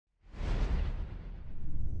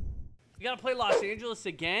We got to play Los Angeles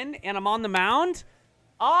again, and I'm on the mound?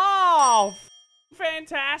 Oh,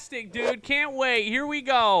 fantastic, dude. Can't wait. Here we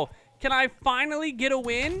go. Can I finally get a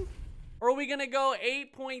win? Or are we going to go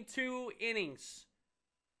 8.2 innings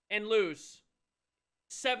and lose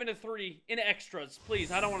 7-3 in extras?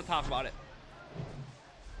 Please, I don't want to talk about it.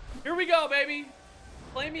 Here we go, baby.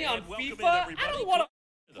 Play me on FIFA. I don't want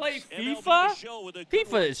to play FIFA.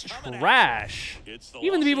 FIFA is trash.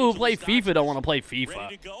 Even the people who play FIFA don't want to play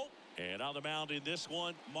FIFA. And on the mound in this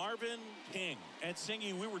one, Marvin King. And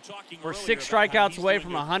Singy, we were talking We're 6 strikeouts away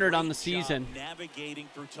from 100 on the season. Navigating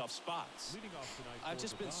through tough spots. I've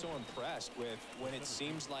just been so impressed with when it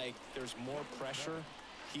seems like there's more pressure,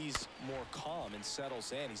 he's more calm and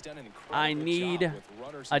settles in. He's done an incredible I need job with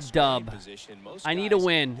runners a in scoring dub. position. Most I need a guys,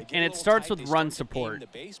 win, they get and a it little starts tight, with they run start to aim support. the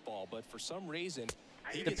baseball, but for some reason,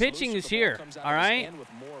 The pitching is here, all right?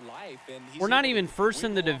 We're not even first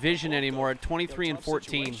in the division anymore at 23 and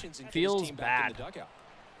 14. Feels bad.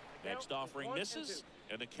 Next offering misses,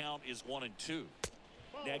 and the count is 1-2.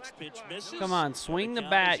 Next pitch misses. Come on, swing the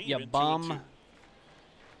bat, you bum.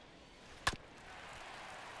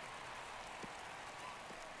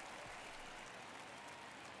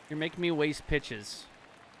 You're making me waste pitches.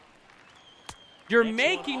 You're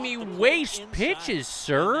making me waste pitches,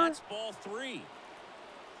 sir. That's ball 3.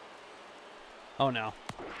 Oh, no.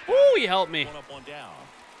 Ooh, he helped me. One up, one down.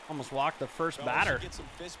 Almost walked the first batter. Get some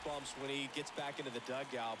fist bumps when he gets back into the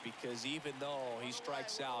dugout, because even though he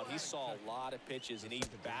strikes out, he saw a lot of pitches and he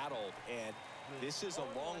battled. And this is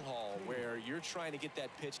a long haul where you're trying to get that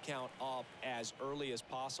pitch count up as early as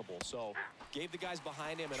possible. So gave the guys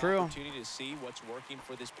behind him an opportunity to see what's working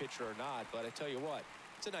for this pitcher or not. But I tell you what,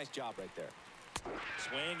 it's a nice job right there.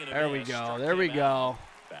 Swing and a There we miss. go. Struck There we him go. out.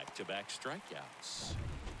 Back-to-back strikeouts.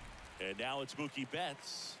 And now it's Mookie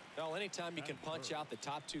Betts. Well, anytime you can punch out the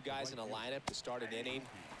top 2 guys in a lineup to start an inning,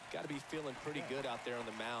 got to be feeling pretty good out there on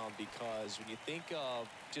the mound, because when you think of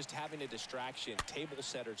just having a distraction, table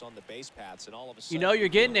setters on the base paths, and all of a sudden, You know you're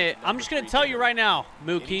getting it. I'm just going to tell you right now,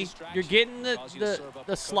 Mookie, you're getting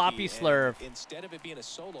the sloppy slurve. Instead of it being a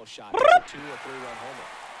solo shot, it's a 2- or 3-run homer.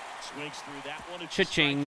 Swings through that one.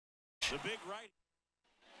 Cha-ching. The big right.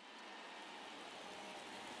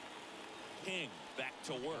 King back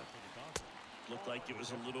to work. Looked like it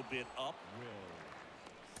was a little bit up.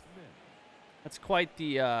 That's quite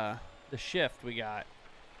the shift we got.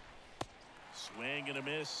 Swing and a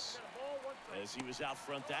miss as he was out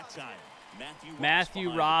front that time.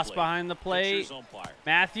 Matthew Ross behind the plate.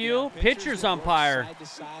 Matthew, Pitcher's umpire.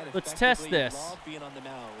 Let's test this. Being on the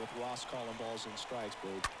mound with Ross calling balls and strikes,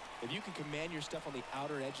 but if you can command your stuff on the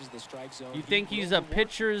outer edges of the strike zone. You think he's a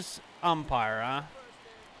pitcher's umpire, huh?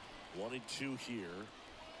 1-2 here.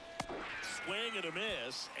 Swing and a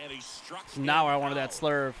miss, and he struck. Now I wanted that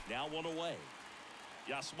slurve. Now one away.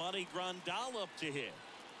 Yasmani Grandal up to hit.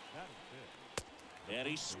 And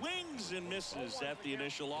he swings and misses at the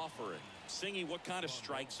initial offering. Singy, what kind of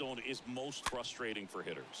strike zone is most frustrating for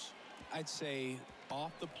hitters? I'd say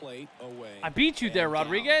off the plate, away. I beat you there,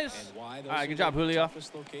 Rodriguez. All right, good job, Julio.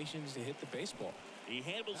 Toughest locations to hit the baseball. He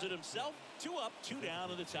handles it himself. 2 up, 2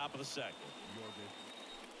 down in the top of the second.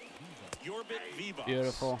 Yorbit Vivas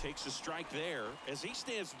Beautiful. takes a strike there as he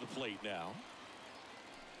stands at the plate now.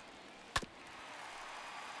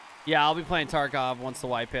 Yeah, I'll be playing Tarkov once the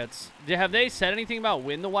wipe hits. Have they said anything about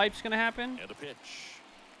when the wipe's going to happen? And a pitch.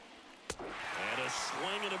 And a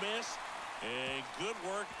swing and a miss. And good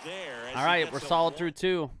work there. All right, we're solid through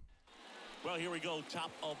 2. Well, here we go.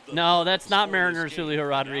 Top of the No, that's not Mariners Julio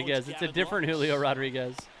Rodriguez. It's a different Julio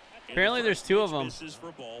Rodriguez. Apparently there's 2 of them. This is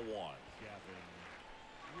for ball 1.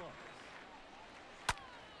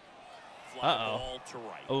 Uh-oh.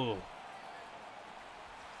 Oh.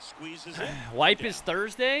 Squeezes it. Wipe is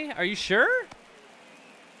Thursday? Are you sure?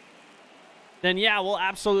 Then, yeah, we'll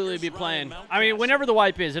absolutely be playing. I mean, whenever the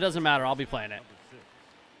wipe is, it doesn't matter. I'll be playing it.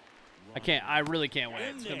 I really can't wait.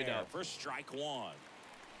 It's going to be dope. For strike 1.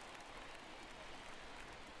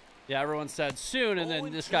 Yeah, everyone said soon, and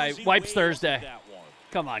then this guy wipes Thursday.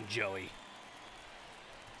 Come on, Joey.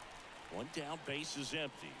 1 down, base is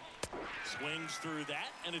empty. Swings through that,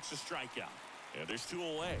 and it's a strikeout. And there's 2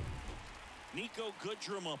 away. Nico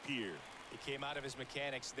Goodrum up here. He came out of his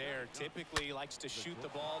mechanics there. Typically, he likes to shoot the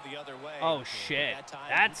ball the other way. Oh, shit.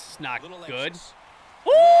 That's not good.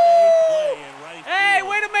 Woo! Hey,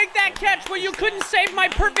 way to make that catch when you couldn't save my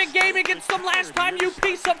perfect game against them last time, you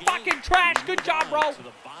piece of fucking trash. Good job, bro. To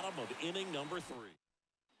the bottom of inning number 3.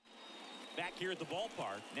 Back here at the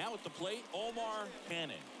ballpark, now at the plate, Omar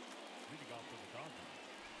Cannon.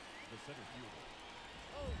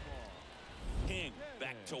 King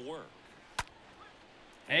back to work.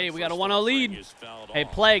 Hey, we got a 1-0 lead. Hey,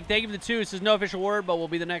 Plague, thank you for the 2. This is no official word, but will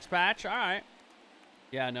be the next patch. All right.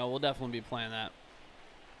 Yeah, no, we'll definitely be playing that.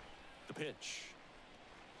 The pitch.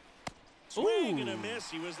 Swing and a miss.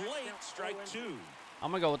 He was late. Strike 2.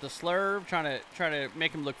 I'm gonna go with the slurve, try to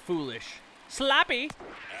make him look foolish. Slappy.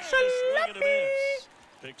 Slappy.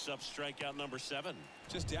 Picks up strikeout number 7.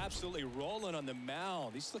 Just absolutely rolling on the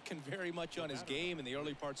mound. He's looking very much on his game in the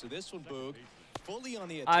early parts of this one, Boog. Fully on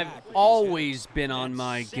the attack. I've always been on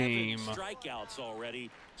my game. Strikeouts already,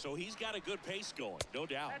 so he's got a good pace going, no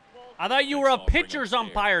doubt. I thought you were a pitcher's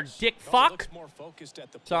umpire, dick fuck.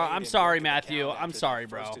 Sorry, I'm sorry, Matthew. I'm sorry,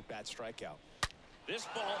 bro. This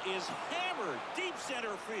ball is hammered deep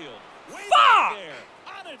center field. Way Fuck! back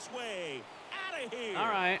there, on its way, out of here. All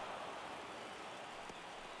right.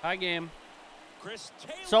 High game. Chris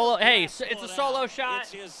Taylor Solo. Hey, it's pull a it solo out. shot.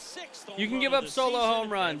 It's his 6th home You can run give of up the solo season, home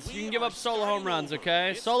runs. and You we can give are up solo home starting runs, over.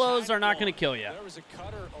 okay? It's Solos time are not going one. to kill you. There was a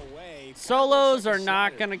cutter away. Solos are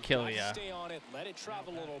not going to kill you. Stay on it, let it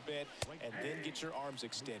travel a little bit, and then get your arms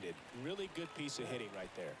extended. Really good piece of hitting right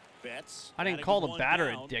there. Betts I didn't batting call the one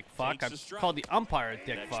batter down, a dick fuck. I takes a strike. called the umpire a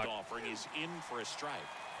dick Next fuck offering is in for a strike.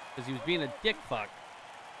 because he was being a dick fuck.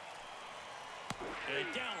 And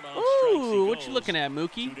down on strikes he Ooh, what goes. you looking at,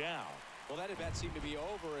 Mookie? 2 down. Well, that at-bat seemed to be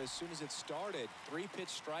over as soon as it started. 3-pitch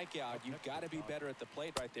strikeout. You've got to be better at the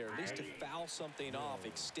plate right there, at least to foul something off,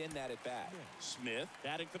 extend that at-bat. Smith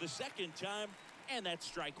batting for the 2nd time, and that's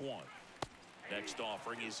strike 1. Next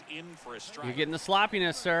offering is in for a strike. You're getting the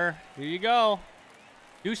sloppiness, sir. Here you go.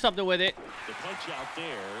 Do something with it. The punch out there.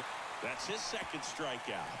 That's his 2nd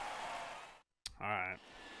strikeout. All right.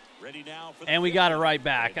 Ready now for the And we got it 5th. right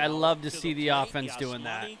back. I love to To see the plate, offense doing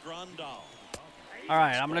that. Yasmani Grandal. All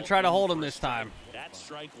right, I'm going to try to hold him this time. That's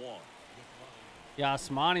strike 1.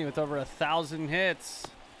 Yasmani with over 1,000 hits.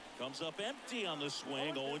 Comes up empty on the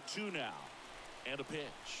swing. 0-2 now. And a pitch.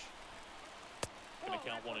 Gonna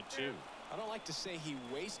count 1 and 2. I don't like to say he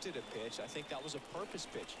wasted a pitch. I think that was a purpose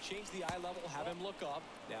pitch. Change the eye level, have him look up.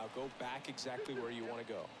 Now go back exactly where you want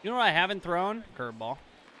to go. You know what I haven't thrown? Curveball.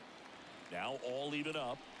 Now all even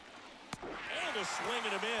up. And a swing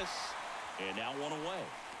and a miss. And now 1 away.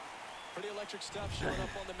 Pretty electric stuff showing up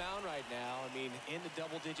on the mound right now. I mean, into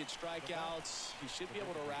double-digit strikeouts. He should be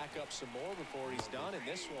able to rack up some more before he's done in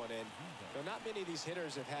this one. And you know, not many of these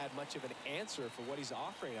hitters have had much of an answer for what he's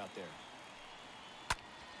offering out there.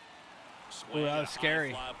 Swing Ooh, that and was a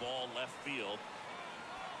scary. high fly ball left field.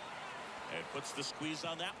 And puts the squeeze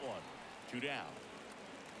on that one. 2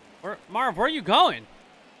 down. Marv, where are you going?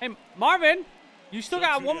 Hey, Marvin, you still So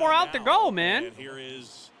got 2 one more down out to now. go, man. And here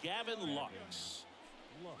is Gavin Lux.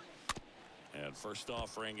 And first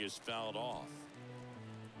offering is fouled off.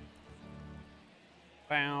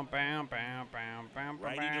 Bow, bow, bow, bow, bow,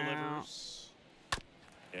 Righty bow. delivers.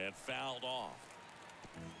 And fouled off.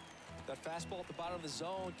 That fastball at the bottom of the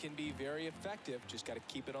zone can be very effective. Just got to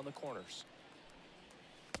keep it on the corners.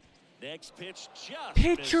 Next pitch just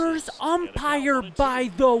Pitcher's misses. And a count umpire, 1 and 2.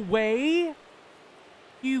 by the way.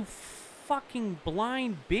 You fucking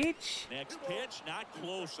blind bitch. Next pitch, not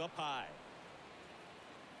close, up high.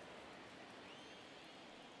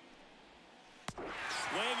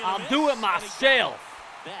 Swing and a I'll miss, do it and he got myself.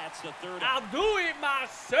 it. That's the 3rd I'll out. do it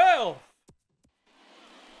myself.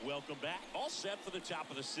 Welcome back. All set for the top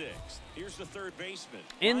of the 6th. Here's the 3rd baseman.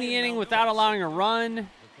 In the Ryan inning Melendez. without allowing a run.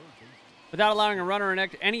 Without allowing a run or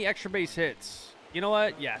any extra base hits. You know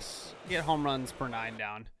what? Yes. Get home runs per 9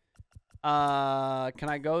 down. Can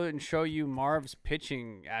I go and show you Marv's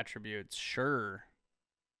pitching attributes? Sure.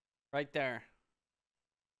 Right there.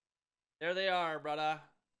 There they are, brother.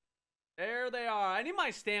 There they are. I need my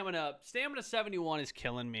stamina up. Stamina 71 is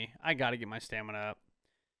killing me. I got to get my stamina up.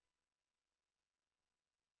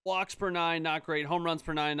 Walks per 9, not great. Home runs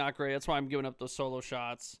per 9, not great. That's why I'm giving up those solo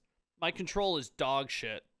shots. My control is dog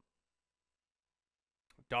shit.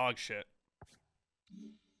 Dog shit.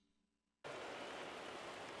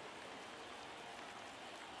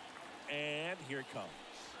 And here it comes.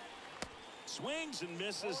 Swings and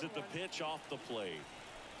misses at the pitch off the plate.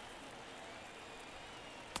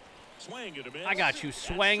 Swing and a miss. I got you That's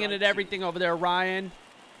swinging strike at 2. everything over there, Ryan.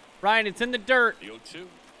 Ryan, it's in the dirt. The 0-2.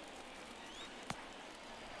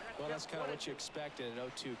 Well, that's kind of what you expect in an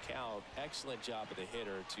 0-2 count. Excellent job of the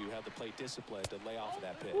hitter to have the plate discipline to lay off of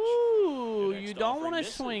that pitch. Ooh, The you next don't offering want to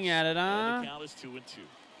misses, swing at it, huh? And the count is 2-2.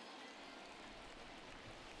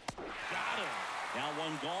 Got him. Now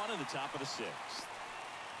 1 gone in the top of the 6th.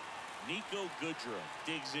 Nico Goodrum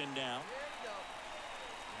digs in now.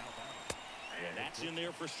 And that's in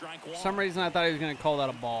there for strike 1. For some reason, I thought he was going to call that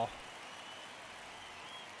a ball.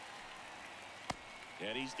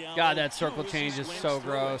 And he's down God, low that circle 2 as he change is swings so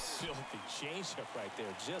through gross. Filthy changeup right there.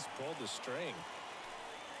 Just pulled the string.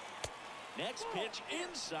 it. Next pitch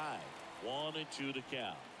inside. 1-2 to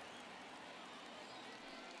count.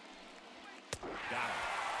 Got it.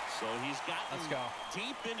 So he's Let's gotten go.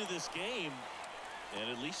 deep into this game, and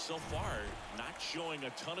at least so far, not showing a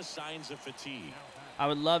ton of signs of fatigue. I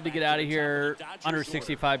would love to get out of here under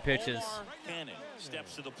 65 pitches. Omar Cannon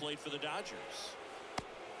steps to the plate for the Dodgers.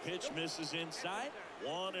 Pitch misses inside.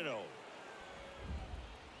 1-0.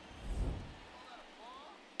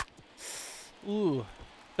 Ooh.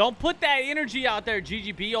 Don't put that energy out there,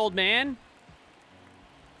 GGB, old man.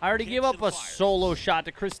 I already gave up a solo shot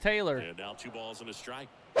to Chris Taylor. And now 2 balls and a strike.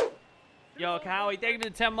 Yo, Howie, thank you for the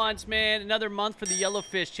 10 months, man. Another month for the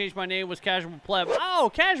Yellowfish. Changed my name, was Casual Pleb. Oh,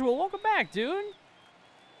 Casual, welcome back, dude.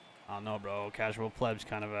 I don't know, bro. Casual Pleb's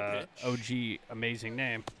kind of a OG amazing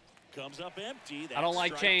name. Comes up empty. I don't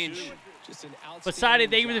like change. 2. Just an Poseidon, outstanding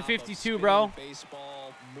thank you for the job of 52, bro. spinning the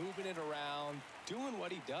baseball, moving it around, doing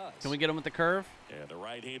what he does. Can we get him with the curve? And the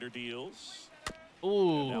right-hander deals.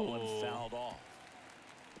 Ooh. That one fouled off.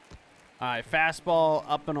 All right, fastball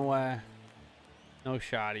up and away. No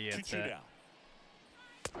shot. He hits 2-2 it. down.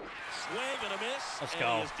 Swing and a miss. Let's and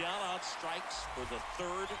go. He is down on strikes for the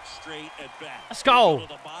 3rd straight at bat. Let's go. To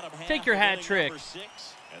the bottom half Take your of hat inning trick. number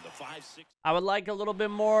 6, and the 5-6. I would like a little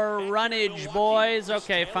bit more runnage, boys.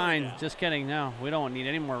 Okay, fine. Just kidding. No, we don't need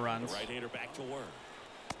any more runs. The right-hander back to work.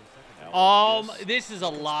 This is a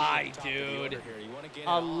lie, dude.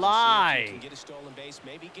 A lie.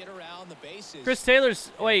 Chris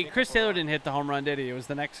Taylor's. Wait, Chris Taylor didn't hit the home run, did he? It was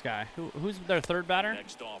the next guy. Who's their third batter?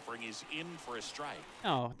 Next offering is in for a strike.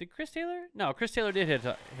 No, did Chris Taylor? No, Chris Taylor did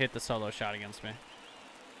hit the solo shot against me.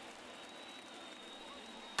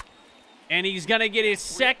 And he's gonna get his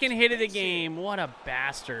second hit of the game. What a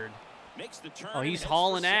bastard! Makes the turn. Oh, he's heads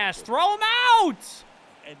hauling for ass. second. Throw him out!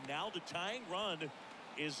 And now the tying run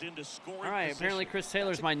is into scoring. All right, position. apparently Chris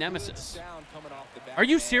Taylor's my nemesis. Are Are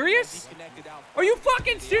you serious? Are you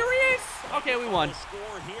fucking serious? Okay, we won.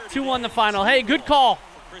 2-1 the final. Hey, good call.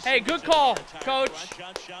 Hey, good call, coach.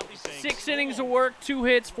 6 innings of work, 2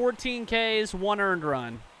 hits, 14 Ks, 1 earned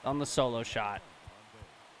run on the solo shot.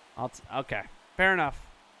 Okay, fair enough.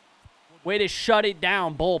 Way to shut it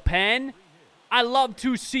down, bullpen. I love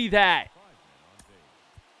to see that.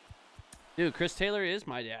 Dude, Chris Taylor is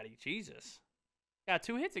my daddy. Jesus. Got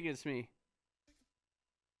 2 hits against me.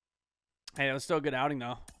 Hey, it was still a good outing,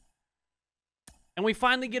 though. And we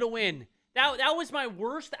finally get a win. That was my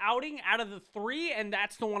worst outing out of the 3, and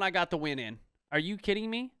that's the one I got the win in. Are you kidding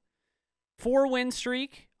me? 4-win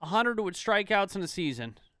streak, 100 with strikeouts in a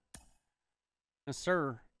season. Yes,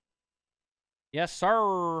 sir. Yes,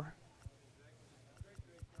 sir.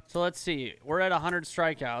 So let's see. We're at 100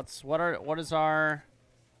 strikeouts. What is our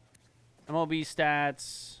MLB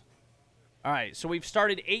stats? All right, so we've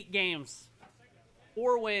started 8 games,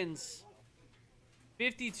 4 wins,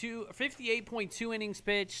 58.2 innings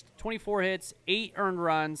pitched, 24 hits, 8 earned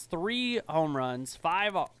runs, 3 home runs,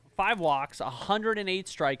 5 walks, 108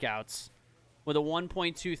 strikeouts, with a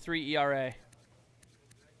 1.23 ERA.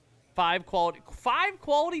 5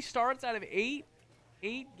 quality starts out of 8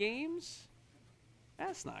 games.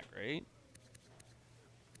 That's not great.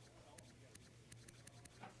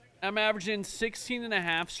 I'm averaging 16.5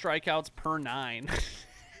 strikeouts per 9.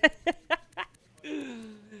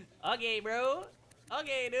 Okay, bro.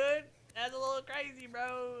 Okay, dude. That's a little crazy,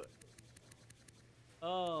 bro.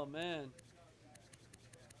 Oh, man.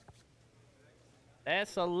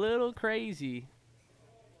 That's a little crazy.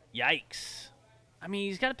 Yikes. I mean,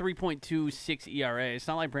 he's got a 3.26 ERA. It's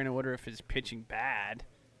not like Brandon Woodruff is pitching bad.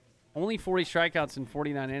 Only 40 strikeouts in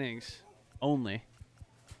 49 innings. Only.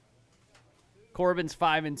 Corbin's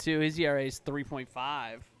 5-2. His ERA is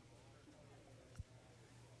 3.5.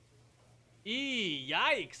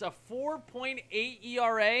 Yikes. A 4.8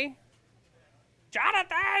 ERA?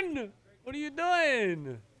 Jonathan! What are you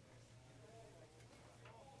doing?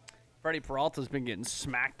 Freddie Peralta's been getting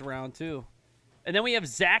smacked around, too. And then we have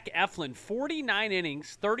Zach Eflin. 49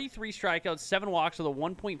 innings, 33 strikeouts, 7 walks with a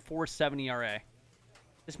 1.47 ERA.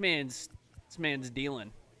 This man's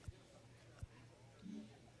dealing.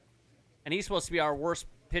 And he's supposed to be our worst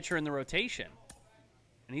pitcher in the rotation.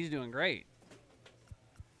 And he's doing great.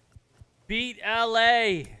 Beat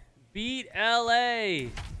LA. Beat LA.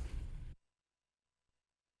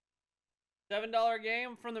 $7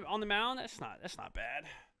 game on the mound. That's not bad.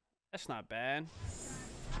 That's not bad.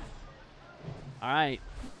 All right,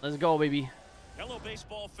 let's go, baby. Hello,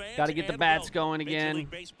 baseball fans. Got to get the bats going again.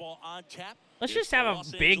 Let's just have a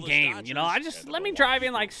big game, you know. Let me drive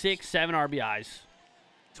in like 6, 7 RBIs.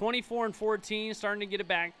 24 and 14, starting to get it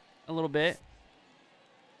back a little bit.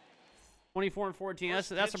 24 and 14.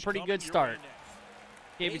 That's a Pitch pretty coming good your start. way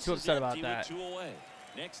next. Can't be too Bases upset about empty with that. 2 away.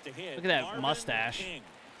 Next to hit, Look at that Marvin mustache. King.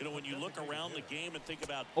 You know, when you look around the game and think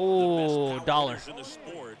about Oh, the best dollar. power hitters in the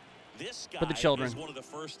sport, this guy For the children. is one of the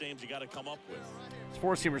first names you got to come up with. This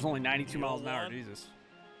four-seamer's only 92 miles an hour. Jesus.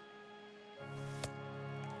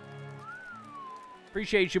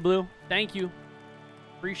 Appreciate you, Blue. Thank you.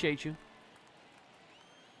 Appreciate you.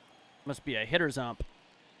 Must be a hitter's ump.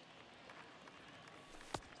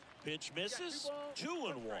 Pitch misses.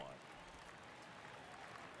 2-1.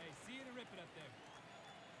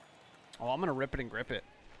 Oh, I'm going to rip it and grip it.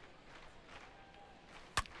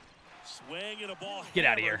 Swing and a ball. Get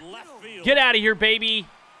out of here. hammered left field. Get out of here, baby.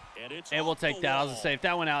 And We'll off take the that. I was wall. going to say, if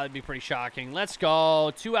that went out, it'd be pretty shocking. Let's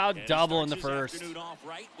go. 2-out And he double in the starts first. his afternoon off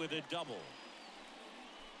right with a double.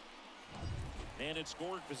 And in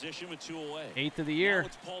scoring position with 2 away. 8th of the Now year.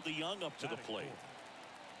 it's Paul DeYoung up to the plate.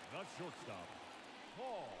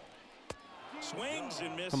 Swings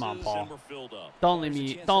and misses. Come on, Paul. And we're filled up. Don't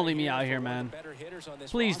leave me out here, man.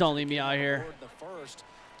 Please don't leave me out here.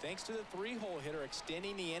 Thanks to the 3-hole hitter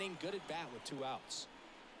extending the inning, good at bat with 2 outs.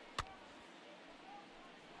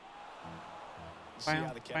 See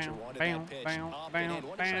how the catcher wanted that pitch. Up and in. When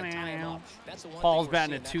he tried to tie him up, that's the one Paul's thing we're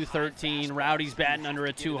batting seeing, at that high 213. fastball. Rowdy's batting You under a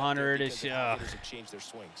have to get it up there 200. because It's the hitters have changed their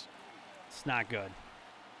swings. it's not good.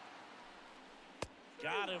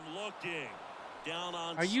 Got him looking. Down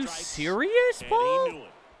on Are you strikes, serious, and Paul? he knew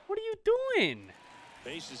it. What are you doing?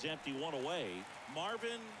 Base is empty, 1 away.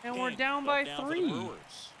 Marvin And we're King down up by down for the 3.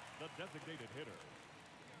 Brewers.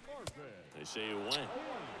 They say you win.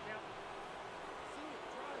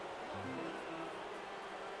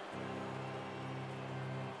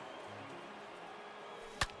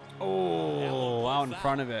 Oh, out in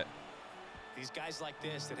front of it. These guys like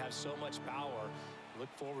this that have so much power, look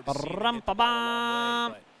forward to seeing them hit the ball a Ba-rum-ba-bum.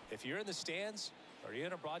 long way. But if you're in the stands, or you're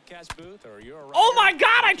in a broadcast booth, or you're a Oh my writer,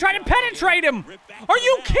 God, I tried to penetrate him. Rip back Are to the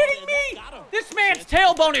you mound, kidding and me? that got him. This man's Chance to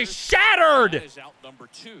tailbone pitch. is shattered. That is out number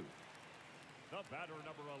 2. The batter,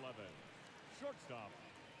 number 11, shortstop,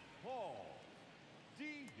 Paul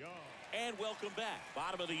DeYoung. And welcome back.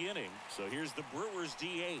 Bottom of the inning. So here's the Brewers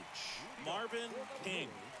DH, Marvin King.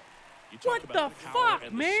 You talk What about the power fuck,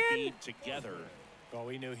 and the man? speed together. Well,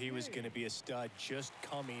 we knew he was going to be a stud just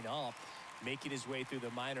coming up, making his way through the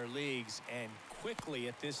minor leagues, and quickly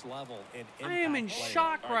at this level. I am in player.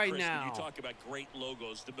 shock All right Chris, when now. you talk about great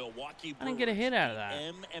logos, the Milwaukee Brewers, I didn't get a hit out of the that.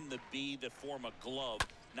 M and the B that form a glove.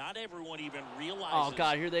 Not everyone even realizes. Oh,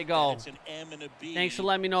 God, here they that go. It's an M and a B. Thanks for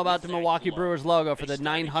letting me know about the with that Milwaukee glove. Brewers logo for They the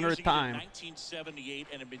started 900th using it time. in 1978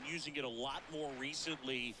 and have been using it a lot more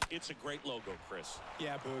recently. It's a great logo, Chris.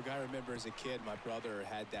 Yeah, Boog, I remember as a kid, my brother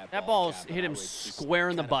had that That ball ball's cap, hit and I him would just square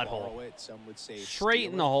in the kinda butthole. borrow it. Some would say Straight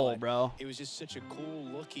steal in the it, hole, but bro. It was just such a cool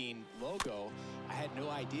looking logo. I had no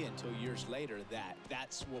idea until years later that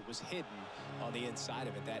that's what was hidden on the inside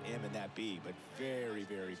of it, that M and that B. But very,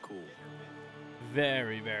 very cool.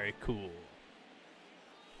 Very, very cool.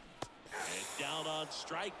 And down on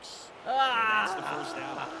strikes. Ah. And that's the first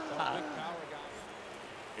out. Quick power guy.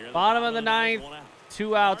 Here in Bottom of the ninth. 1 out.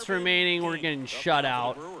 2 outs Marvin remaining. We're King getting up shut top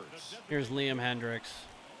out. for the Brewers. Here's Liam Hendricks.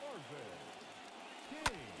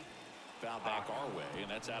 Foul back our way, and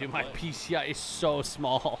that's out Dude, of my play. PCI is so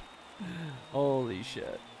small. Holy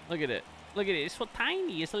shit. Look at it. Look at it. It's so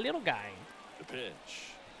tiny. It's a little guy. The pitch.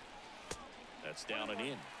 That's down and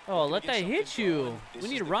in. Oh, let Get that something hit you. going. This We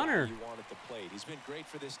is need a the guy runner. You want at the plate. He's been great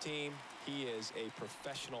for this team. He is a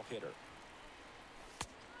professional hitter.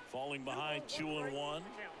 Falling behind 2-1.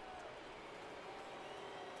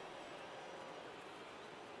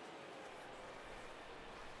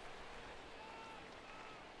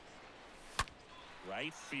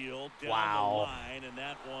 Right field down Wow. the line, and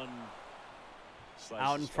that one slices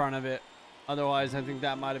Out in front of it. Otherwise, I think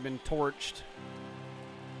that might have been torched.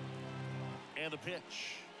 And the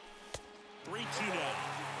pitch. 3-2 now.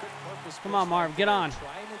 Come on, Marv, get on.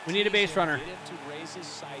 We need a base runner. Get him to raise his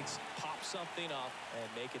sights, pop something up, and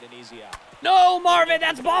make it an easy out. No, Marvin,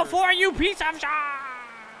 that's ball 4, you piece of shit.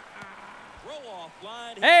 Throw off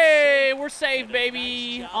line. Hey, we're safe, And a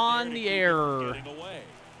baby, nice job on there to the keep it air. from getting away.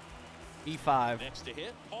 E5. Next to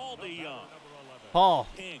hit, Paul DeYoung. Paul,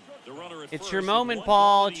 King, the runner at it's first your with moment, 1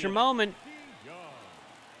 Paul. goal It's your lead. moment.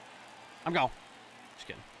 I'm going. Just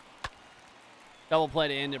kidding. Double play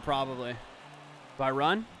to end it, probably. Do I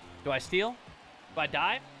run? Do I steal? Do I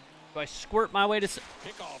dive? Do I squirt my way to...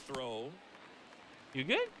 Pickoff throw. You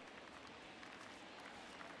good?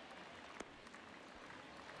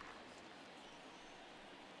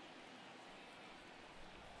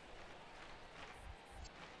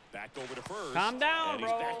 Back over to first. Calm down, and bro.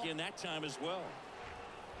 he's back in that time as well.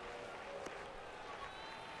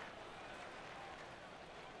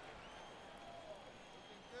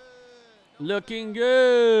 Looking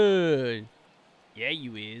good. Yeah,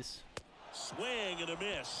 you is. Swing and a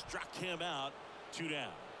miss. Struck him out. 2 down.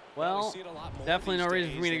 Well, definitely no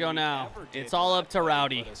reason for me to go now. It's all up to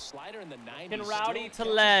Rowdy. Can Rowdy to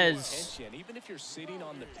Les. Even if you're sitting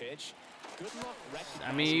on the pitch, good luck.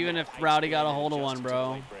 I mean, even if Rowdy got a hold of one,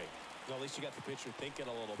 bro. Well, at least you got the pitcher thinking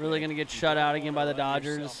a little Really bit. going to get shut out again by the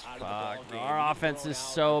Dodgers? Fuck. Our offense is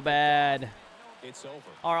so bad. It's over.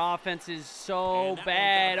 Our offense is so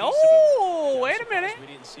bad. Oh, wait a minute.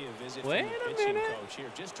 Wait a minute.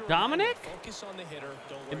 Dominic?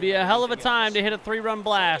 It'd be a hell of a time to hit a 3-run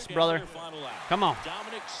blast, brother. Come on.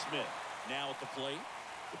 Dominic Smith now at the plate.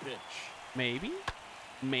 The pitch. Maybe.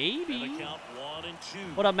 And Maybe. the count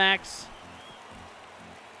 1-2. What up, Max?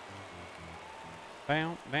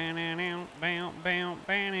 Bow, bow, bow, bow,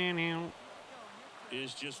 bow.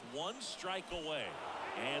 Is just 1 strike away.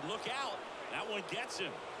 And look out. That one gets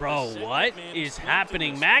him. Bro, what is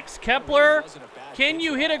happening? Max Kepler, can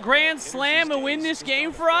you hit a grand slam and win this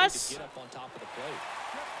game for us?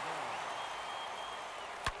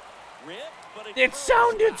 It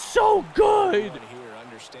sounded so good.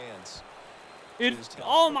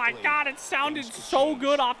 Oh my God, it sounded so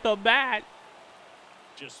good off the bat.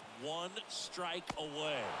 Just 1 strike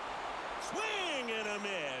away. Swing and a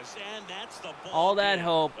miss, and that's the ball. All that game.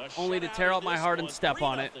 hope, A only to shutout tear in up my this heart and one. step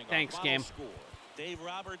on 3-0 it. our Thanks, final game. score. Dave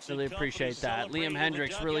Roberts Really and appreciate company that. Liam celebrating in the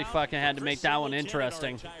Hendricks really dugout fucking had for to make Chris that one Singleton and our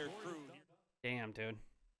interesting. entire crew. Damn, dude.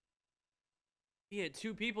 He hit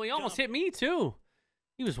 2 people. He almost hit me, too.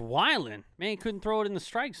 He was wildin'. Man, he couldn't throw it in the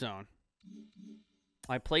strike zone.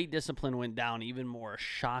 My plate discipline went down even more.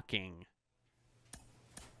 Shocking.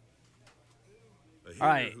 All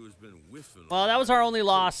right. Well, that was our only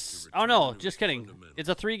loss. Oh, no, just kidding. It's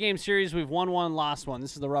a 3-game series. We've won 1, lost 1.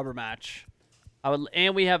 This is the rubber match.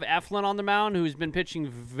 And we have Eflin on the mound, who's been pitching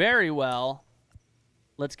very well.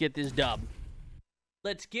 Let's get this dub.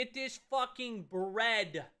 Let's get this fucking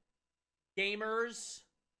bread, gamers.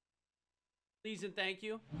 Please and thank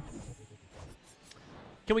you.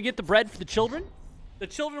 Can we get the bread for the children? The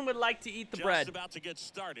children would like to eat the bread. Just about to get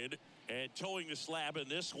started and towing the slab in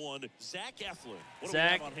this one, Zach Eflin.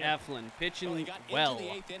 Zach Eflin pitching He got well. into the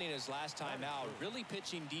 8th inning his last time out, really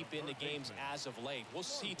pitching deep into games as of late. We'll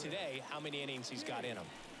see today how many innings he's got in him.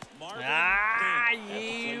 Marvin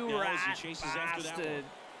You now rat as he chases after that bastard. one.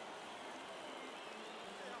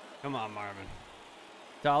 Come on, Marvin.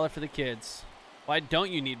 $1 for the kids. Why don't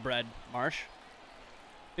you need bread, Marsh?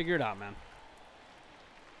 Figure it out, man.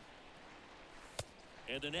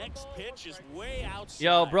 And the next pitch is way outside.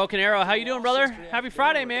 Yo, Broken Arrow, how you doing, brother? Happy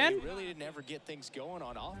Friday, man. They really didn't ever get things going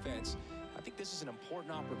on offense. I think this is an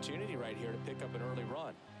important opportunity right here to pick up an early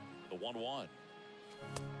run. The 1-1.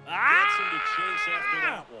 Ah! Gets him to chase after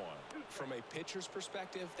that one. From a pitcher's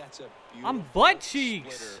perspective, that's a beautiful I'm butt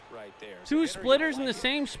cheeks. splitter right there. 2 splitters in the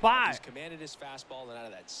same He's spot. commanded his fastball, and out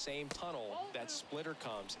of that same tunnel, that splitter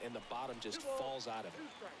comes, and the bottom just falls out of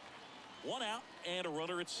it. 1 out and a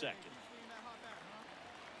runner at second.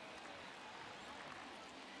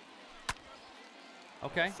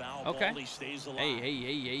 Okay. Foul Okay. ball, he stays alive.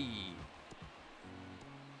 Hey.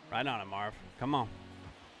 Right on it, Marv. Come on.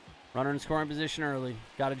 Runner in scoring position early.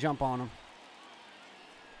 Got to jump on him.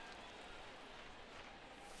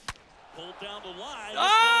 Pulled down the line.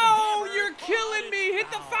 Oh, you're killing me. Hit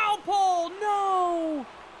the foul pole. No.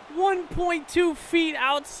 1.2 feet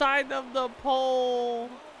outside of the pole.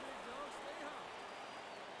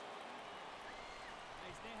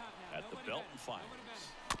 At the Belton Finals.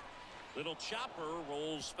 Little chopper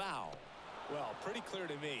rolls foul. Well, pretty clear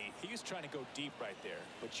to me. He was trying to go deep right there,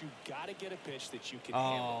 but you got to get a pitch that you can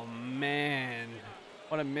Oh, handle. man.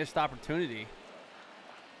 What a missed opportunity.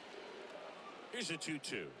 Here's a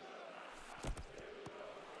 2-2.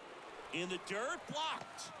 In the dirt,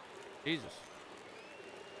 blocked. Jesus.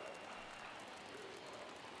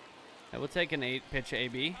 Hey, we'll take an 8-pitch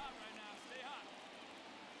AB.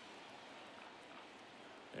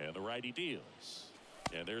 And the righty deals.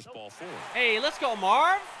 And there's ball 4. Hey, let's go,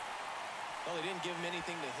 Marv. Well, they didn't give him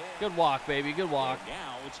anything to hit. Good walk, baby. Good walk.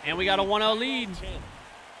 Now it's And we got a 1-0 lead. 10.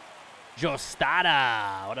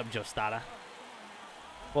 Jostada. What up, Jostada?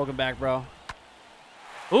 Welcome back, bro.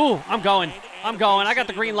 Ooh, I'm going. I'm going. I got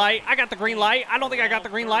the green light. I got the green light. I don't think I got the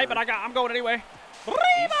green light, but I'm going anyway.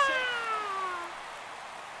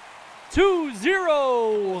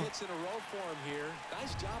 2-0. Hits in a row for him here.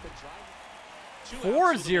 Nice job at driving.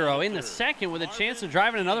 4-0 in the second with a chance of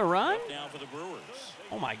driving another run. Now for the Brewers.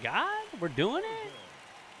 Oh, my God. We're doing it?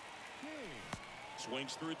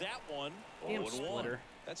 Swings through that one. Damn 0-1. splitter.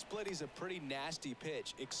 That splitty's a pretty nasty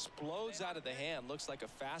pitch. Explodes out of the hand. Looks like a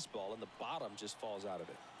fastball, and the bottom just falls out of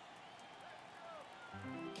it.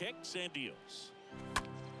 Kicks and deals.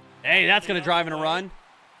 Hey, that's going to drive in a run.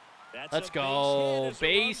 That's Let's a go.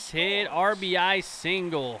 Base hit, RBI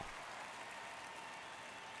single.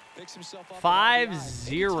 Picks himself up 5-0.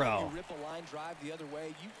 Anytime you rip a line drive the other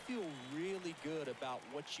way, you feel really good about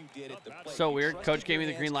what you did at the plate. So You weird. trusted Coach gave me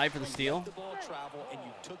your the green hands, light for the you steal. let the ball travel, and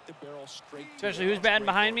you took the barrel straight to Especially the who's ball. batting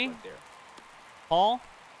Great behind work me? right there. Paul.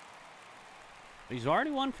 He's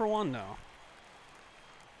already 1 for 1 though.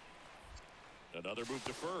 Another move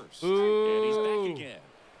to first. Ooh. And he's back again.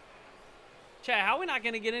 Chat, how are we not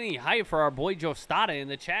going to get any hype for our boy Joe Stada in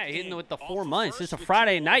the chat hitting with the Off 4 the months? first It's a with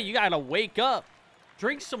Friday 2 night. You got to wake up.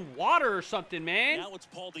 Drink some water or something, man. Now it's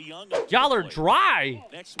Paul DeYoung up to Y'all the are plate. dry.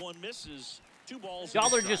 Next one misses. 2 balls. Y'all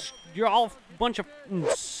and a are strike. just, you're all a bunch of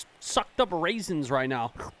sucked up raisins right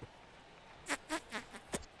now.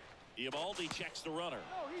 Eovaldi checks the runner.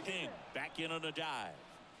 King back in on a dive.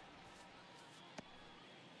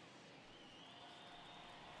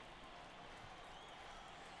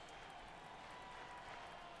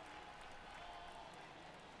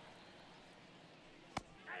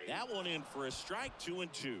 That one in for a strike.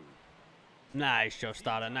 2-2. Nice, Joe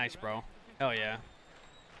Stada. Nice, bro. Hell yeah.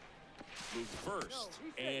 Moved first,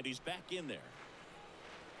 and he's back in there.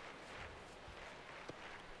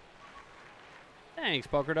 Thanks,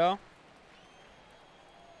 Pokerdo.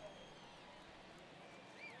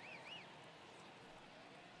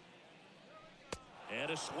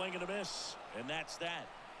 And a swing and a miss, and that's that.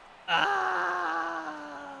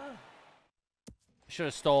 Should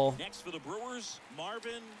have stole. Next for the Brewers,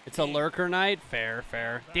 Marvin. It's a lurker night. Fair,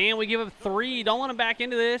 fair. Damn, we give up 3. Don't let him back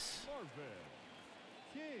into this.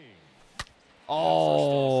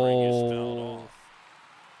 Oh.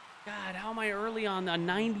 God, how am I early on a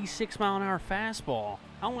 96-mile-an-hour fastball?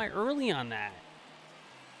 How am I early on that?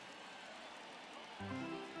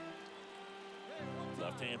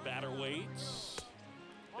 Left-hand batter waits.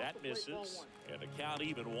 That misses, and the count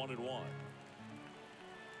even 1-1.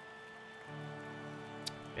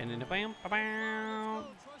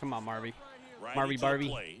 Come on, Marvy. Right Marvy into the Barbie.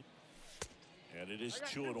 plate, and it is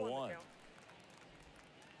 2-1.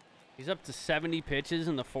 He's up to 70 pitches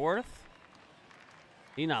in the 4th.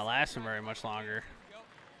 He's not lasting very much longer.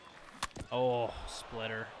 Oh,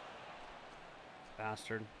 splitter.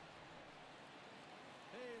 Bastard.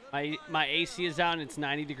 My AC is out and it's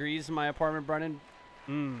 90 degrees in my apartment, Brennan.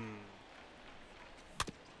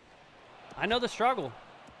 I know the struggle.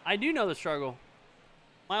 I do know the struggle.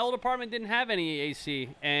 My old apartment didn't have any AC,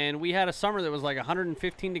 and we had a summer that was like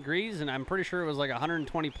 115 degrees, and I'm pretty sure it was like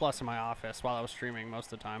 120 plus in my office while I was streaming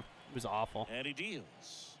most of the time. It was awful. And he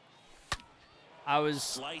deals. I was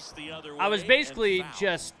Slice the other way basically and foul.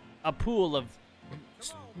 just a pool of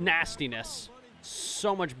nastiness.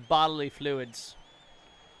 So much bodily fluids.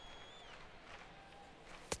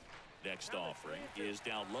 Next offering is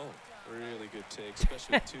down low. Really good take,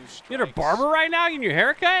 especially with 2 strikes. You're a barber right now getting your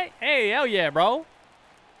haircut? Hey, hell yeah, bro.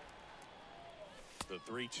 The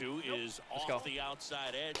 3-2 is go. off the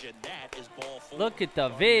outside edge, and that is ball 4. Look at the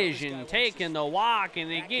vision, taking the walk, and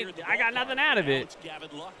Back here at the I got nothing out of ballpark. Now it. it's Gavin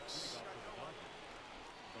Lux.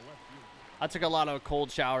 I took a lot of cold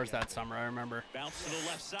showers that summer, I remember. Bounce to the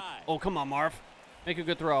left side. Oh, come on, Marv. Make a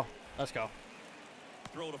good throw. Let's go.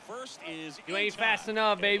 Throw to first is You in ain't time. fast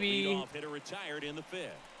enough, And the baby. leadoff hitter retired in the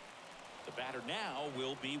 5th. The batter now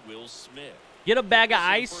will be Will Smith. Get a bag of This is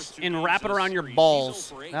the ice first 2 and games wrap it of around your series. He's balls.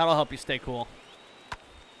 0 for 8. That'll help you stay cool.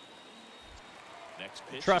 Next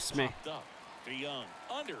pitch Trust is me. popped up. DeYoung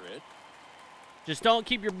under it. Just don't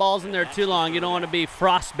keep your balls in there too long. You don't want to be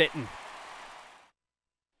frostbitten.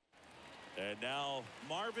 And now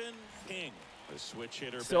Marvin King, the switch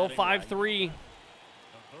hitter. Still batting right. 5-3.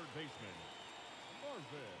 The third baseman,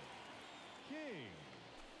 Marvin King.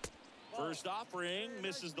 First offering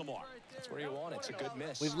misses the mark. That's where you want it. It's a good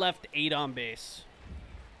miss. We've left 8 on base.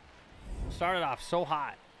 Started off so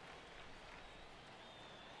hot.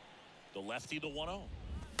 The lefty, the 1-0.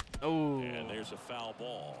 Oh, And there's a foul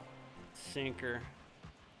ball. sinker.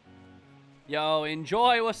 Yo,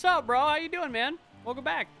 enjoy. What's up, bro? How you doing, man? Welcome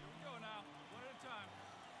back.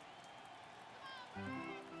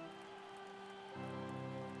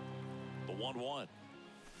 The 1-1.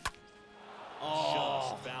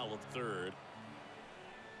 Oh, Just foul of third.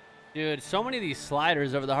 dude, so many of these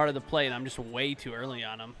sliders over the heart of the plate. I'm just way too early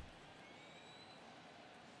on them.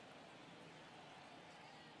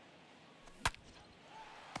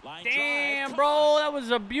 Line Damn, drive. bro, that was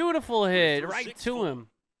a beautiful hit For right 6 to full. him.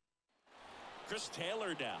 Chris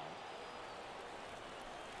Taylor down.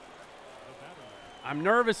 I'm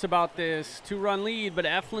nervous about this 2-run lead, but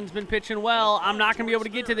Eflin's been pitching well. I'm not going to be able to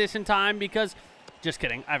get to this in time because... Just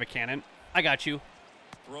kidding. I have a cannon. I got you.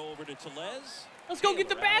 Throw over to Tellez. Let's go get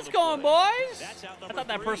the bats going, boys. I thought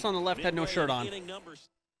that person on the left had no shirt on.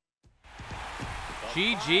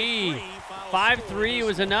 GG. 5-3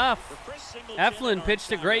 was enough. Eflin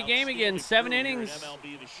pitched a great game again. 7 innings,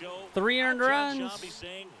 3 earned runs.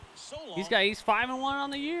 He's 5-1 on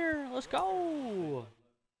the year. Let's go.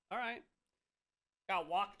 All right. Got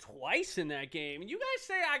walked twice in that game. And you guys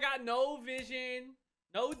say I got no vision,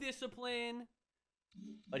 no discipline.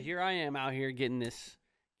 But here I am out here getting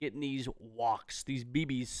these walks, these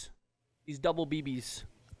BBs, these double BBs.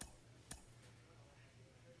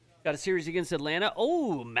 Got a series against Atlanta.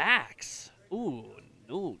 Oh, Max. Ooh,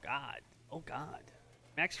 oh, God. Oh, God.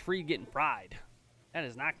 Max Fried getting fried. That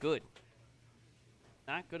is not good.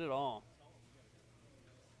 Not good at all.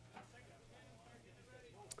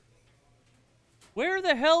 Where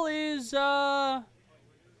the hell is,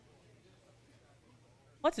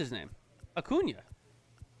 what's his name? Acuna.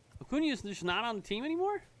 Acuna's just not on the team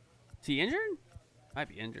anymore? Is he injured? Might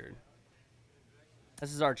be injured.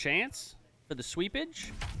 This is our chance for the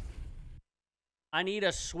sweepage. I need a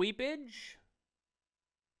sweepage.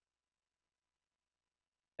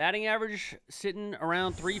 Batting average sitting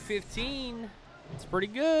around 315. It's pretty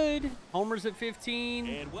good. Homers at 15.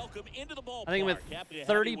 And welcome into the ballpark. I think with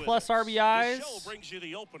 30-plus RBIs. This show brings you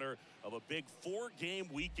the opener of a big 4-game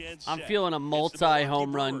weekend set. I'm feeling a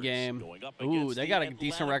multi-home run game. Ooh, they got a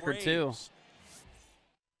decent record, too.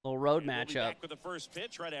 Little road matchup. Back with the first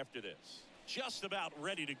pitch right after this. Just about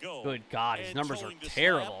ready to go. Good God, his numbers are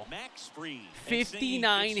terrible. Max Fried.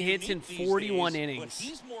 59 hits in 41 innings. But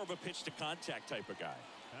he's more of a pitch-to-contact type of guy.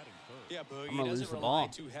 Yeah, Boogie, I'm gonna he lose doesn't the rely ball.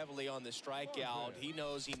 too heavily on the strikeout. He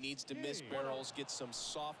knows he needs to miss barrels, get some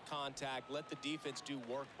soft contact, let the defense do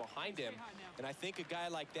work behind him. And I think a guy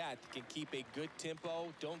like that can keep a good tempo,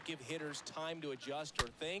 don't give hitters time to adjust or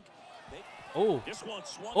think. Oh. This one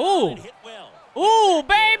swung Oh. on and hit well. Oh,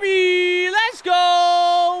 baby. Let's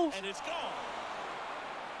go. And it's gone.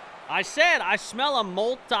 I said I smell a His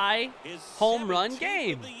multi-home run 17th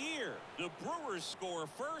game. of the year. The Brewers score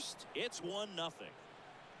first. It's 1-0.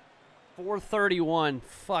 431.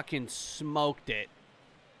 Fucking smoked it.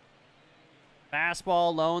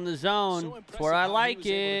 Fastball low in the zone. So That's where I impressive how he like was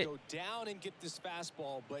able it. to go down and get this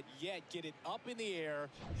fastball, but yet get it up in the air,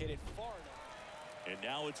 hit it far enough. And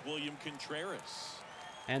now it's William Contreras.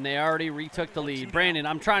 And they already retook the lead. Brandon,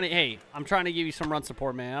 I'm trying to give you some run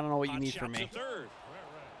support, man. I don't know what you need from me. Third.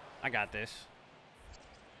 I got this.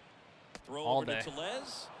 Throw All over day. to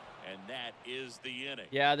Tellez, and that is the inning.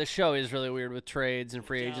 Yeah, this show is really weird with trades and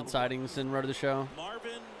free agent sightings and road to the show.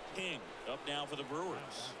 Marvin King up now for the Brewers.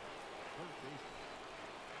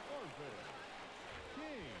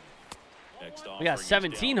 Next We got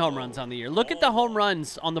 17 home runs on the year. Look at the home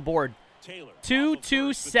runs on the board. Taylor. 2,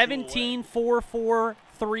 2, 17, 4, 4,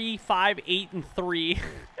 3, 5, 8, and 3.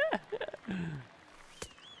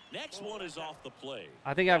 Next one is off the play.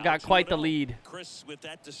 I think I've got quite the lead. Chris with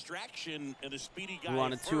that distraction and a speedy guy. We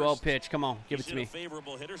want a 2-0 pitch. Come on, give it to me.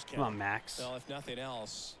 Favorable hitters Come on, Max. Well, if nothing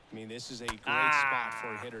else, I mean, this is a great spot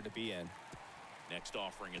for a hitter to be in. Next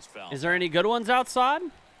offering is foul. Is there any good ones outside?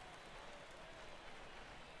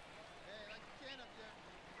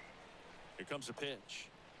 Here comes a pitch.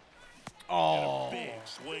 Oh. And a big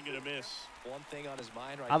swing and a miss. One thing on his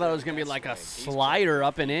mind right I thought it was there going to be with like that a swing. He's slider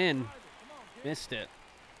up and in. Missed it.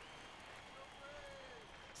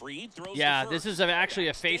 Fried throws Yeah, to this first. is actually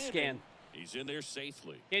a face Outstanding. scan. He's in there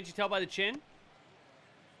safely. Can't you tell by the chin?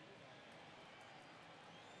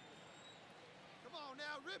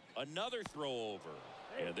 Another throw over.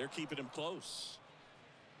 And they're keeping him close.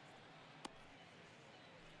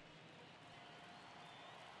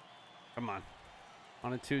 Come on.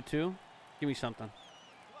 On a 2-2. Give me something.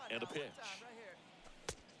 And a pitch.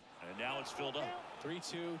 And now it's filled up.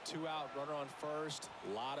 3-2, 2 out, runner on first.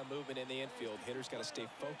 A lot of movement in the infield. Hitters got to stay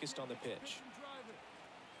focused on the pitch.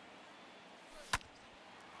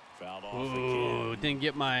 Fouled off Ooh, again. didn't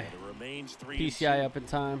get my And it remains 3-2. PCI up in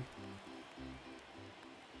time.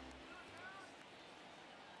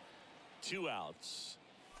 2 outs.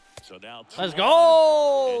 So now Let's 2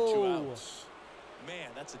 go! and 2 outs. Man,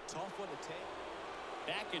 that's a tough one to take.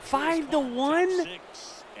 Back at 5-1? top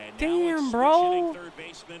 6. And Damn, now it's bro. switch-hitting third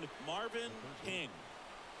baseman Marvin King.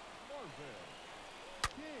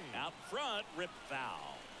 Out front, rip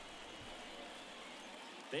foul.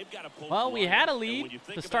 They've got to pull. Well, we had a and lead when you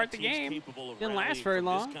think to start about the teams game. capable of Didn't last rallying very from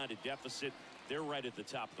long. This kind of deficit, they're right at the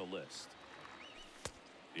top of the list.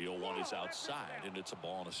 The 0-1 is outside, and it's a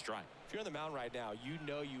ball and a strike. If you're on the mound right now, you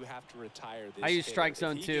know you have to retire this I use hitter. strike If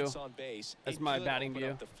zone he too. gets on base, That's it my could batting open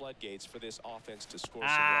view. up the floodgates for this offense to score some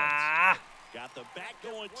runs. Ah! Got the bat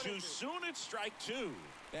going too soon. It's strike 2.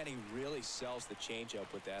 And he really sells the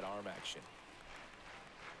changeup with that arm action.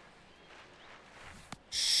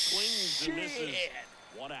 swings and misses.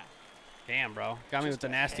 1 out. Damn, bro. Got me with the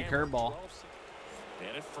nasty curveball.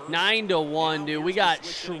 And at first, 9-1, dude. We here's got the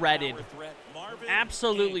switch hitting shredded. power threat, Marvin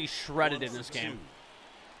Absolutely King, shredded 1 in this for game.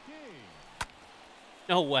 2.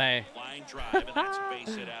 No way. Line drive, and that's a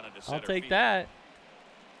base hit out into center I'll take field. that.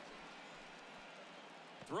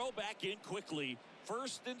 Throw back in quickly.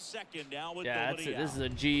 First and second now with Yeah, nobody this is out. a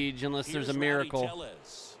Jeej unless there's a Here's miracle. Rowdy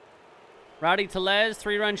Tellez. Rowdy Tellez,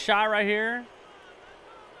 3-run shot right here.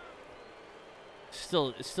 It's still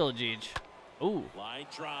a Jeej. Ooh. Line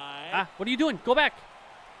drive. Ah, what are you doing? Go back.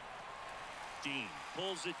 Dean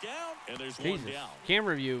pulls it down, and there's Jesus. one down.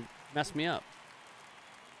 Camera view messed me up.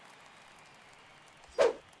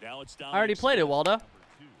 Now it's I already played it, Waldo. 2.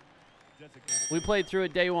 Designated We played through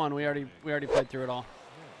it day one. We already played through it all.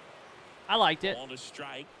 I liked it. On a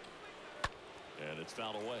strike, and it's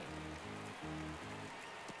fouled away.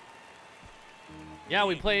 Yeah,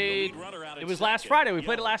 we The played. lead runner out It at was last second. Friday. We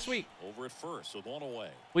played it last Yelich week. Over at first with 1 away.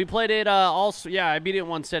 We played it also. Yeah, I beat it in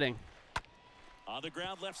one sitting. On the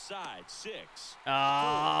ground left side, 6.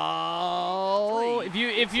 Oh,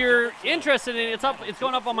 if you're interested in it, it's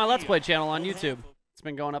going up on my Let's Play channel on YouTube. It's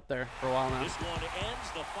been going up there for a while now. This one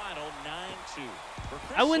ends the final 9-2. For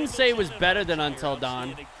Chris I wouldn't say it was Singleton and better than our Until entire Dawn,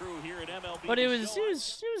 outstanding crew here at MLB but it The was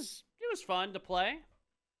Show. fun to play.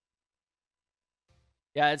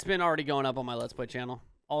 Yeah, it's been already going up on my Let's Play channel.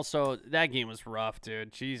 Also, that game was rough,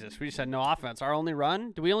 dude. Jesus, we just had no offense. Our only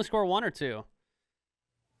run? Did we only score 1 or 2?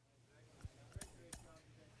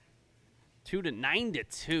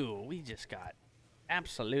 9-2. We just got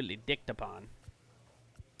absolutely dicked upon.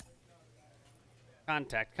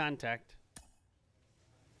 Contact.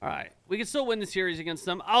 All right. We can still win the series against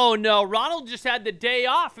them. Oh, no. Ronald just had the day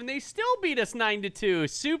off, and they still beat us 9-2.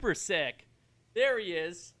 Super sick. There he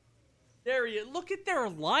is. Look at their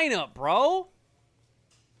lineup, bro.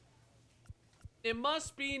 It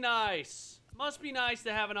must be nice. Must be nice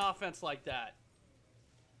to have an offense like that.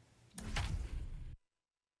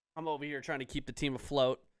 I'm over here trying to keep the team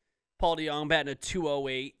afloat. Paul DeYoung batting a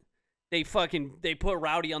 208. They put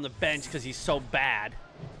Rowdy on the bench because he's so bad.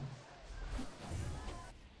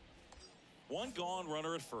 One gone,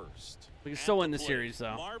 runner at first. We can At still the win the plate, series,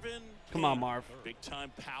 though. Marvin Come on, King. Marv. Big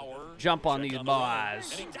time power. Jump on Check these the line,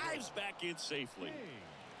 boys. And he dives back in safely.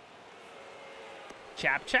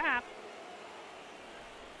 Chap.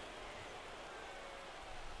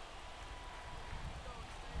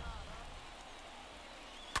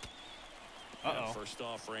 And first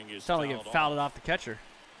offering is Sound like it fouled it off the catcher.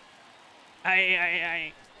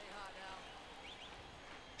 Aye.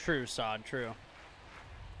 True, Sod, true.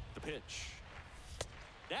 The pitch.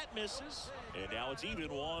 That misses. And now it's even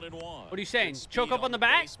 1-1. What are you saying? Good Choke speed up on the the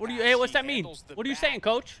bat? base What do you? pass. Hey, what's He that mean? handles the What are you bat saying,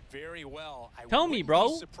 Coach? very well. I Tell me, wouldn't bro.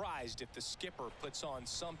 be surprised if the skipper puts on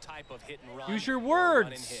some type of hit and run. Use your or run and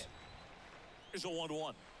words. hit. Here's a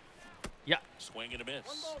 1-1. Yeah. Swing and a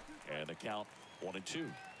miss. And the count 1-2.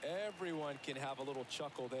 Everyone can have a little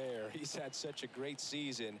chuckle there. He's had such a great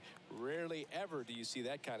season. Rarely ever do you see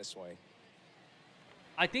that kind of swing.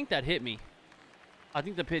 I think that hit me. I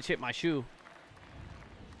think the pitch hit my shoe.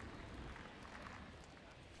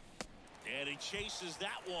 And he chases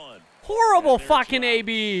that one. Horrible And there's fucking your out.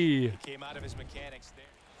 AB. He came out of his mechanics there.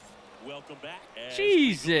 Welcome back. As we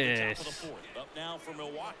go to the top of the Jesus. fourth. Up now for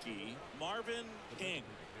Milwaukee, Marvin King.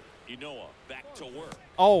 Inoa back to work.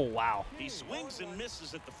 Oh, wow. He swings and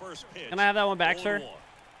misses at the first pitch. Can I have that one back, sir?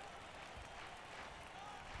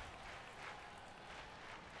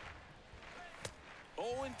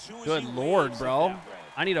 0-1. Good lord, bro.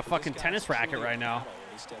 I need a fucking This tennis guy's racket truly right now. battle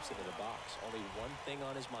when he steps into the box. Only one thing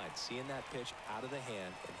on his mind, seeing that pitch out of the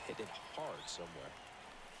hand and hit it hard somewhere.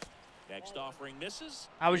 Next offering misses.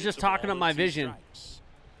 I was It's just a talking ball up my and 2 vision. strikes.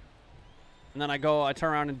 And then I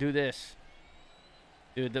turn around and do this.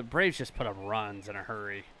 Dude, the Braves just put up runs in a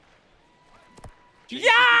hurry. Chases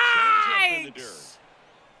the changeup in the dirt. Yikes!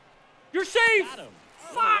 You're safe! Got him.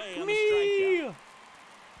 One Fuck away on the me! strikeout.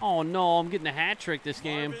 Oh, no, I'm getting a hat trick this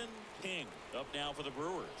game. Marvin King up now for the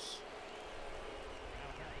Brewers.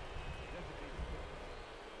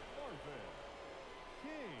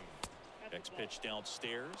 Next pitch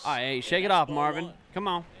downstairs. All right, hey, And shake it that's off, ball Marvin. 1. Come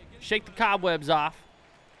on. Shake the cobwebs off.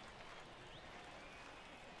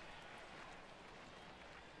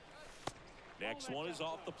 Next one is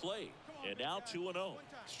off the plate. And now 2-0.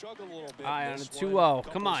 Struggled a little bit. All right, in on this a one. 2-0.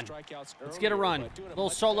 Couple Come of on. strikeouts Let's get a earlier, run. but doing a Little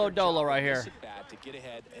much solo better dolo job right on here. this at bat to get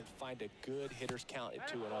ahead and find a good hitter's count at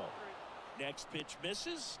 2-0. Next pitch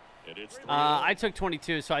misses. And it's 3-0. I took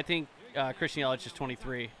 22, so I think Christian Yelich is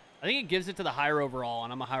 23. I think it gives it to the higher overall,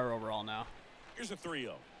 and I'm a higher overall now. Here's a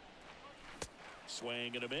 3-0.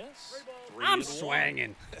 Swing and a miss. I'm 3-1.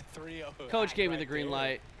 swinging. 3-0. Coach gave me right the green there.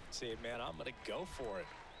 light. Saying, man, I'm going to go for it.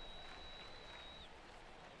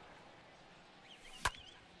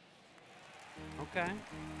 Okay.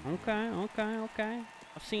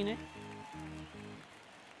 I've seen it.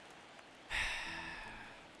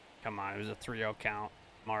 Come on, it was a 3-0 count.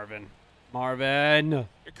 Marvin. Here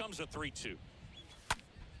comes a 3-2.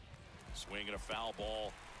 Swinging a foul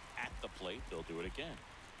ball at the plate. They'll do it again.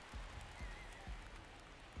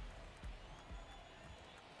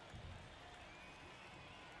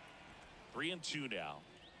 Three and two now.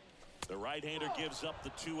 The right-hander gives up the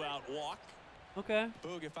 2-out walk. Okay.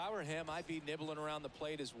 Boog, if I were him, I'd be nibbling around the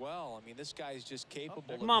plate as well. I mean, this guy is just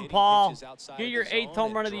capable of Come on, hitting Paul. pitches outside Get of your the 8th zone home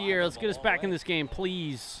and run of the drive year. them Let's get us a long back in way. this game,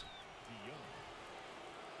 please.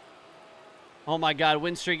 Oh, my God.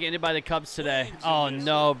 Win streak ended by the Cubs today. Oh,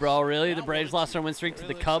 no, bro. Really? The Braves lost their win streak to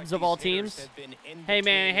the Cubs of all teams? Hey,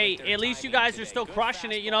 man. Hey, at least you guys are still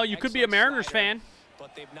crushing it. You know, you could be a Mariners fan.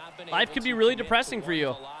 Life could be really depressing for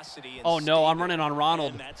you. Oh, no. I'm running on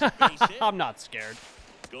Ronald. I'm not scared.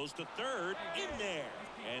 Goes to third, in there.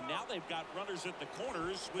 And now they've got runners at the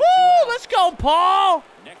corners. Woo! Let's go, Paul.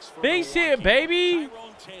 Base hit, baby.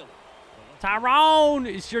 Tyrone,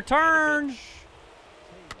 it's your turn.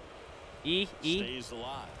 Stays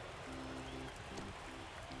alive.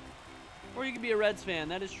 Or you could be a Reds fan.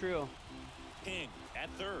 That is true. King at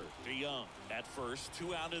third. DeYoung at first.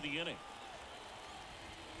 2 out of the inning.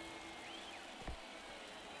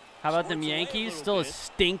 How about them Yankees? Still as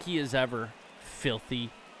stinky as ever.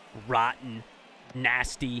 Filthy, rotten,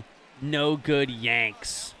 nasty, no good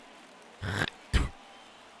Yanks.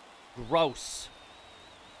 Gross.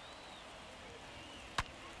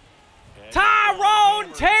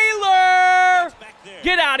 Tyrone Taylor!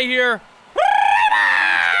 Get out of here.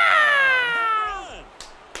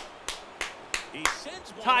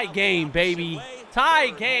 Tie game, baby.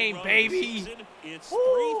 Tie game, baby.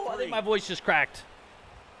 Ooh, I think my voice just cracked.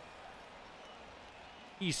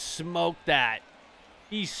 He smoked that.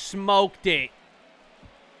 He smoked it.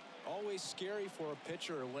 Always scary for a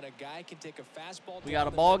pitcher when a guy can take a fastball. We got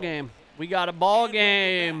a ball game. We got a ball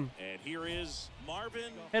game. And here is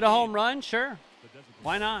Marvin. Hit a home run? Sure.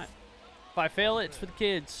 Why not? If I fail it, it's for the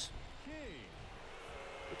kids.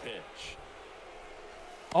 The pitch.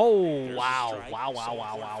 Oh, wow.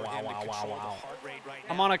 Wow.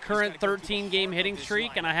 I'm on a current 13-game hitting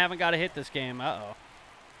streak, and I haven't got a hit this game. Uh-oh.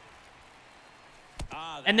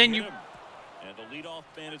 And then you... And the leadoff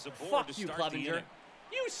man is aboard. Fuck to you, start Clevenger. the inning.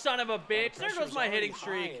 You son of a bitch. There goes my hitting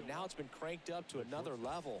streak. And now it's been cranked up to another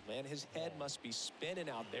level, man. His head must be spinning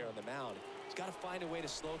out there on the mound. He's got to find a way to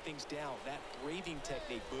slow things down. That breathing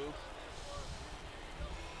technique, Boog.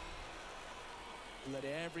 Let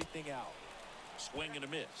everything out. Swing and a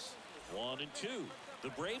miss. 1 and 2. The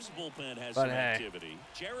Braves bullpen has But some hey. activity.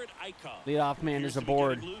 Jared Eichhoff. Leadoff man appears is to be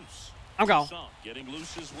aboard. getting loose. I'm going. Getting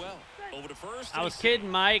loose as well. Over to first. I was kidding,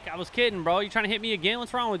 Mike. I was kidding, bro. You trying to hit me again?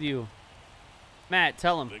 What's wrong with you? Matt,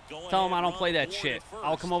 tell him. Tell him I don't play that shit.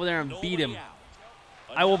 I'll come over there and beat him.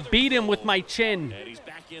 I will beat him with my chin. And he's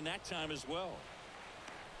back in that time as well.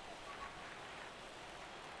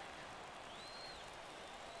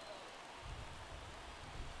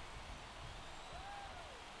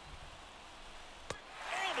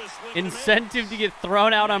 Incentive to get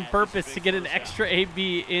thrown out on purpose to get an extra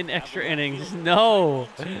AB in extra innings. No.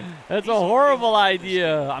 That's a horrible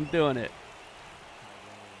idea. I'm doing it.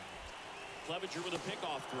 Clevenger with a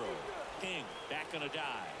pickoff throw. King back on a dive.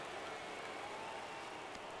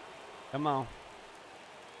 Come on.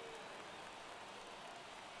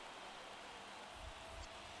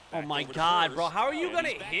 Oh my God, bro. How are you going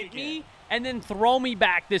to hit me and then throw me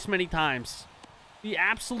back this many times? The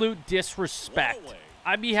absolute disrespect.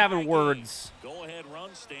 I'd be having words. Go ahead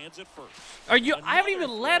run stands at first. Are you? I haven't even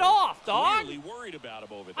let off, dog. Really worried about him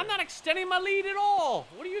over there. I'm not extending my lead at all.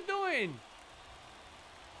 What are you doing?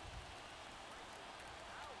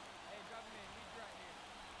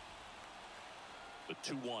 The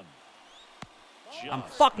 2-1. I'm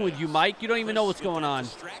fucking with you, Mike. You don't even know what's going on.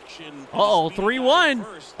 Uh-oh, 3-1.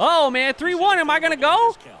 Oh, man, 3-1. Am I going to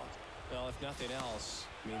go? Well, if nothing else,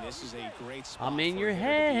 I mean, this is a great spot. I'm in your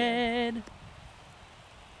head.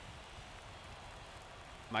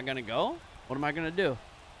 Am I going to go? What am I going to do?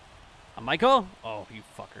 I might go. Oh, you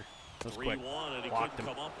fucker. That was quick. 3-1, and he Blocked couldn't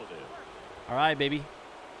him. come up with it. All right, baby.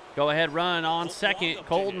 Go ahead, run on second.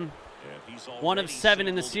 Colton. 1 of 7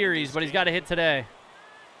 in the series, but he's got a hit today.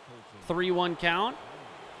 3-1 count.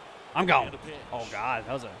 I'm going. Oh, God.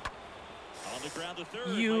 That was a... On the ground to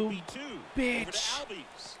third, You might be 2. bitch. Over to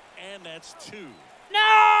Albies, and that's 2. No!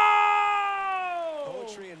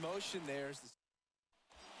 Poetry in motion there.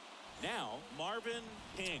 Now, Marvin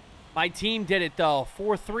King. My team did it, though.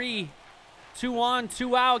 4-3. 2 on,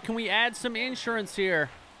 2 out. Can we add some insurance here?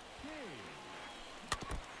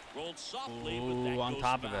 Rolled softly, but that Ooh, on goes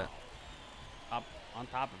top of foul. it. Up on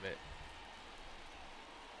top of it.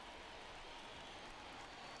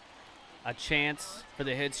 A chance for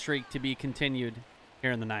the hit streak to be continued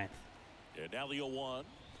here in the 9th. And now the 0-1.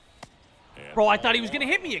 And Bro, I thought he was ball going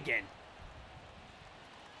to hit me again.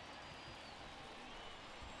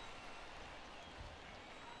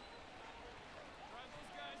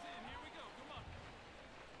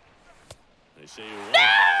 They say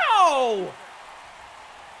No!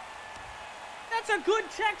 That's a good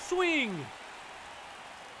check swing.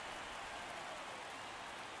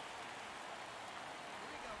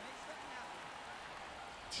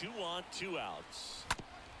 2 on, 2 outs.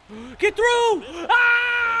 Get through!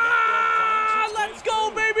 Ah! Let's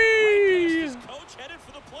go, baby! His coach headed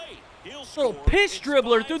for the plate. He'll Little score. pitch It's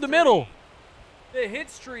dribbler through the 5-3. middle. The hit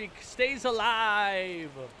streak stays alive.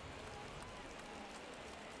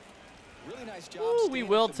 Really nice job. Ooh, we staying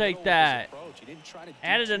will up the take middle with his that. approach. He didn't try to do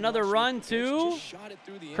Added too another much run, with the pitch, too. just shot it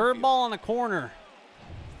through the Curveball infield. on the corner.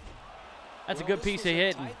 That's a Well, good this piece was of a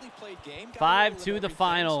hitting. tightly played game. Got 5 a little to of the everything.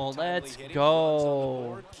 final. Some timely Let's hitting, runs on the go.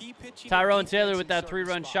 board, key pitching, and Tyrone Taylor defense with in that certain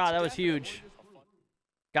 3-run spots. shot. That was Definitely. huge.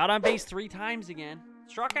 Got on base 3 times again.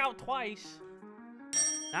 Struck out twice.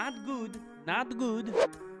 Not good. Not good.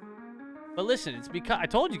 But listen, it's because I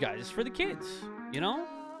told you guys, it's for the kids. You know?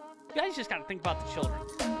 You guys just got to think about the children.